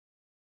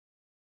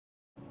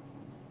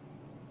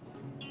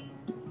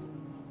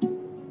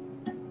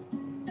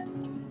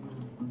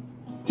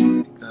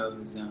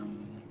those,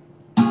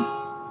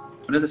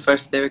 what are the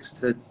first lyrics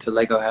to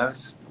Lego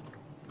House?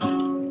 I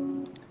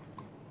don't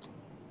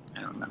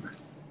remember.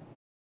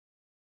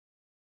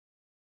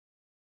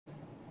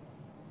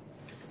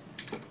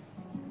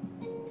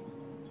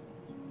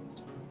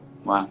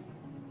 Wow,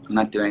 I'm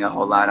not doing a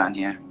whole lot on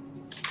here.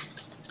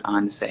 Just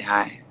on to say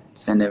hi,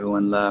 send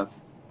everyone love.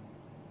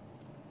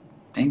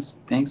 Thanks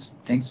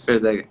for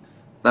the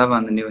love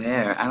on the new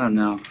hair. I don't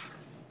know,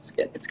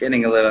 it's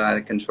getting a little out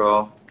of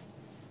control.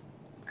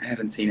 I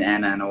haven't seen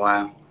Anna in a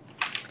while.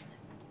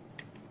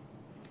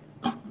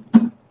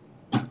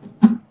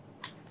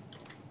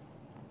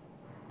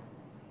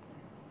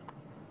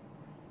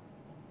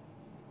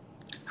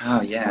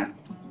 Oh yeah.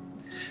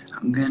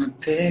 I'm gonna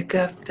pick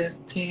up the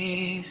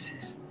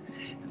pieces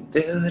and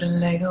build a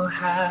Lego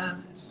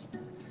house.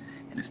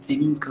 And if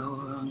things go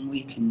wrong,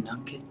 we can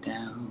knock it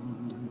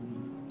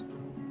down.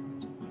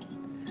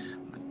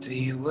 My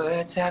 3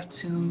 words have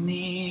 2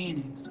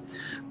 meanings,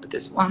 but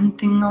there's one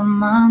thing on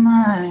my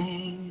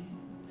mind.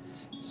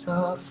 It's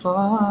all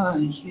for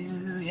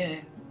you,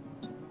 yeah.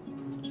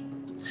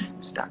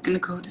 Stuck in the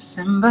cold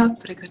December,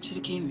 but I got you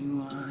to give me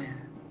one.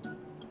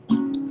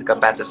 Look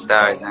up at the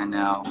stars, I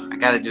know. I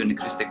gotta do an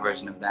acoustic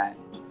version of that.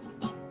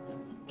 I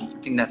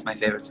think that's my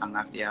favorite song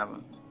off the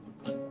album.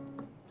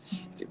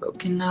 If you're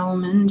broken, I will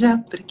mend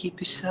up, but I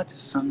keep you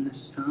sheltered from the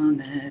storm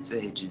that's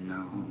raging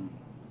on.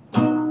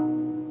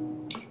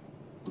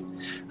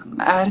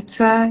 I'm out of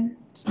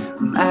touch,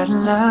 I'm out of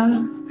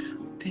love.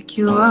 I'll pick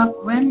you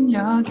up when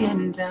you're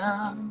getting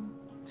down.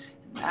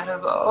 And out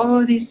of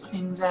all these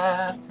things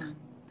I've done,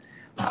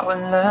 I will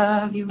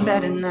love you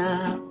better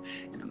now.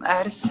 And I'm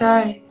out of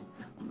sight,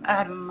 I'm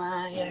out of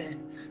mind, yeah.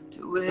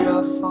 Do it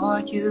all for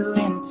you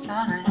in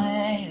time,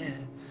 yeah.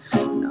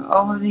 And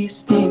all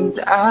these things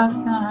I've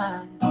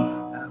done,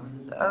 I will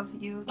love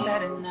you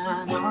better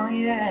now, oh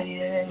yeah,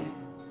 yeah.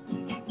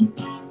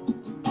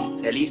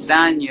 Feliz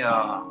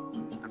año!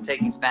 I'm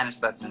taking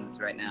Spanish lessons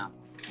right now.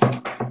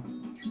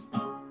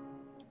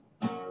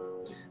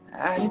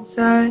 Out of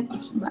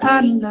touch, I'm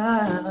out of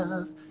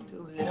love.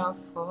 Do it all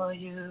for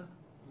you.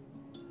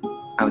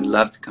 I would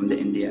love to come to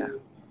India.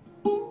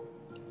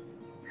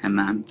 A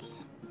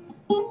month.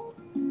 I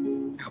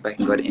hope I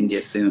can go to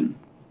India soon.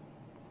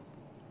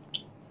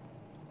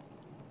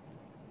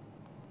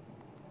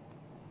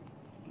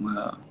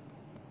 Well,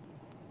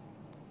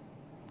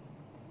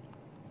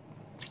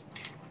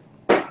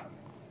 what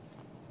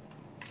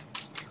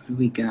do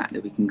we got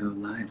that we can go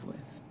live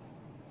with?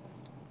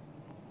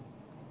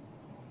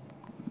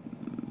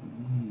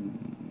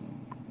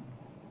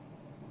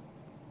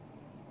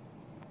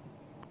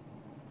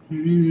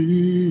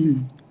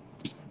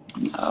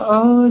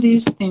 All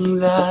these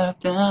things I've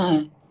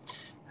done,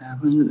 I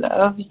will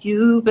love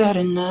you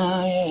better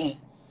now, yeah.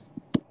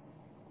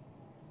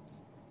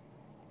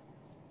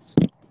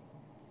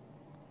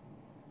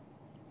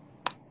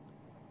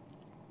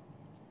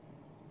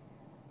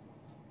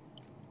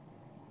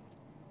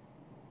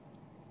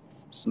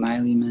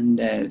 Smiley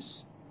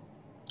Mendes.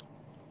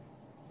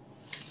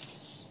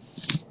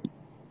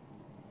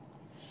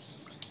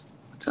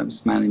 What's up,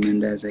 Smiley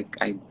Mendes?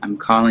 I'm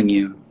calling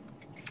you.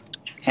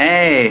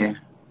 Hey!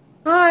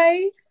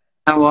 Hi,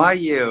 How are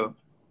you?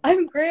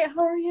 I'm great.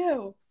 How are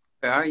you?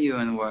 Where are you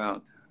in the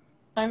world?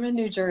 I'm in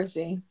New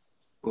Jersey.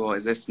 Cool.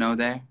 Is there snow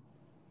there?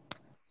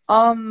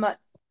 Um,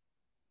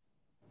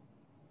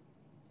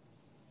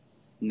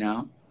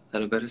 No? A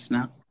little bit of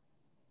snow?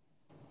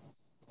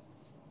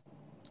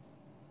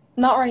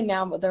 Not right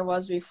now, but there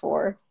was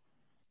before.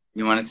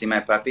 You want to see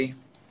my puppy?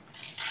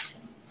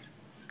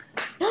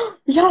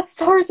 Yes,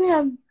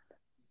 Tarzan!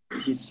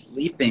 He's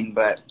sleeping,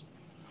 but...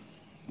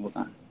 Hold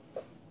on.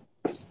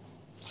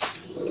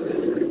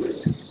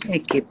 Hey,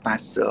 ¿qué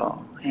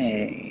pasó?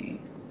 Hey.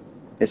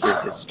 This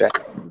is his stretch.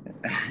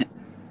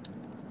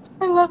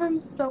 I love him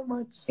so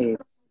much. Hey,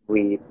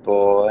 sweet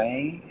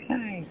boy.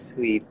 Hi,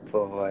 sweet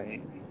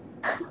boy.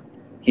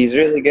 He's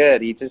really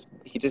good. He just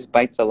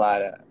bites a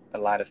lot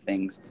of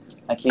things.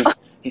 Like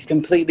he's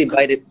completely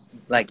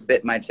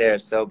bit my chair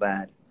so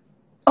bad.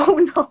 Oh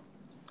no.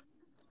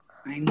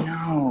 I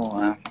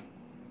know.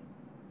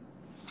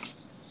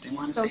 They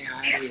want to So say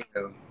hi to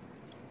you.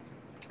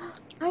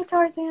 Hi,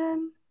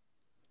 Tarzan.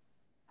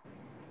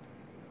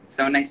 It's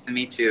so nice to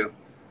meet you.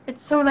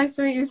 It's so nice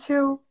to meet you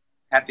too.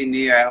 Happy New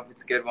Year. I hope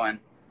it's a good one.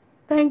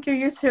 Thank you,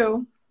 you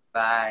too.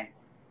 Bye.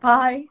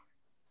 Bye.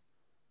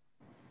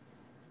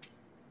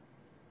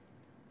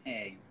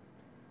 Hey.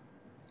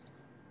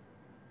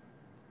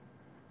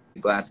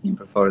 People asking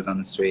for photos on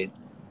the street.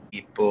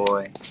 Sweet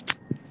boy.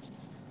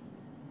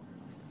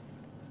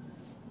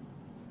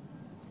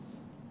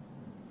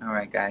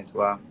 Alright, guys.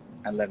 Well,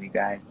 I love you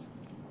guys.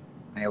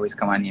 I always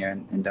come on here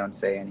and don't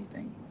say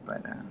anything,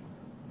 but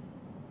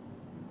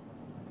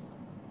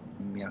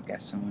maybe I'll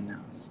get someone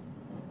else.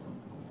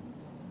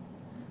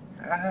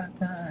 I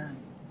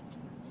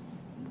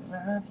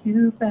love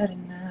you better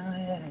now,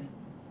 yeah.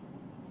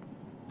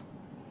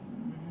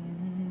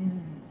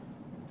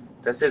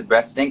 Does his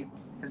breath stink?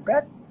 His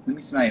breath? Let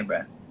me smell your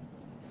breath.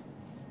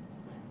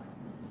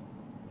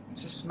 It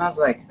just smells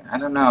like, I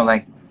don't know,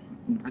 like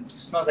It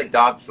smells like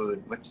dog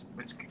food, which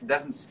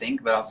doesn't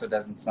stink, but also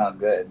doesn't smell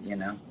good. You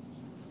know,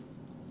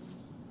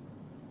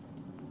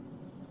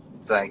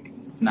 it's like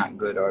it's not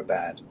good or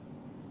bad.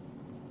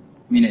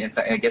 I mean, it's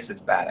I guess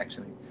it's bad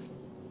actually.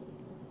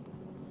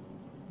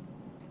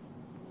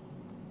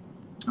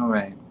 All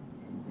right,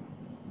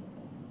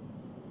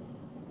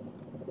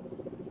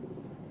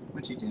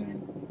 what you doing?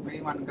 Where do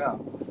you want to go?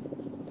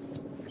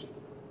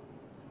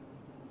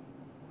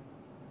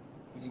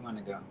 Where do you want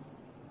to go?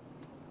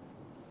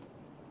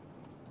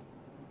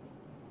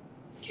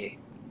 Okay.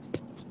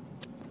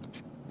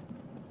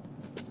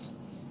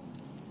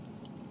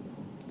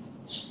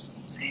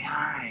 Say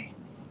hi.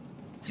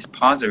 His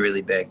paws are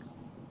really big.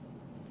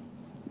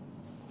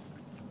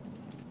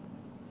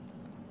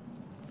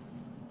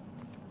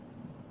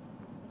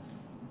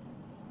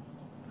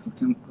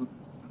 Who-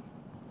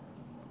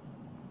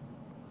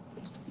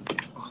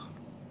 oh,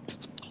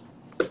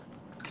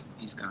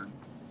 he's gone.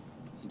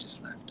 He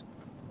just left.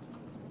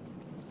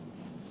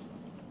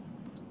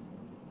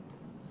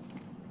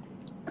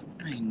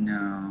 I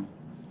know.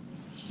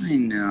 I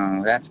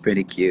know. That's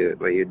pretty cute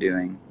what you're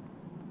doing.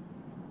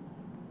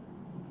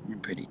 You're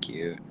pretty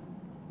cute.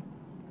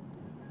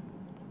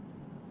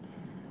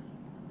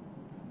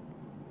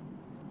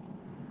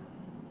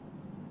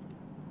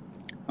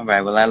 All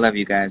right. Well, I love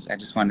you guys. I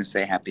just want to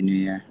say Happy New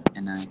Year.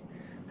 And I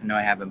know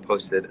I haven't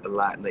posted a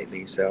lot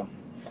lately, so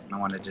I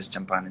want to just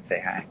jump on and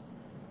say hi.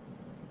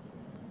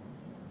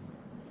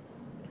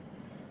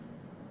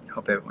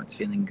 Hope everyone's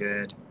feeling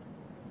good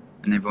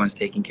and everyone's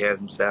taking care of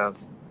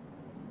themselves.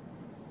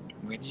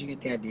 Where did you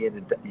get the idea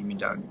to name your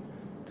dog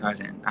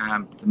Tarzan?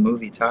 The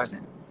movie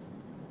Tarzan.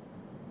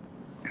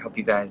 I hope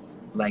you guys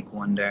like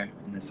Wonder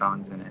and the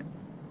songs in it.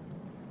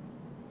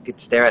 You could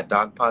stare at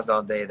dog paws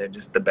all day. They're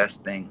just the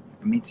best thing.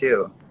 Me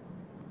too.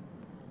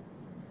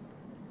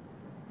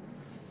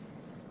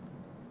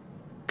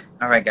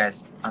 All right,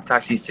 guys. I'll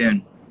talk to you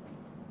soon.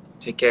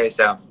 Take care of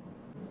yourselves.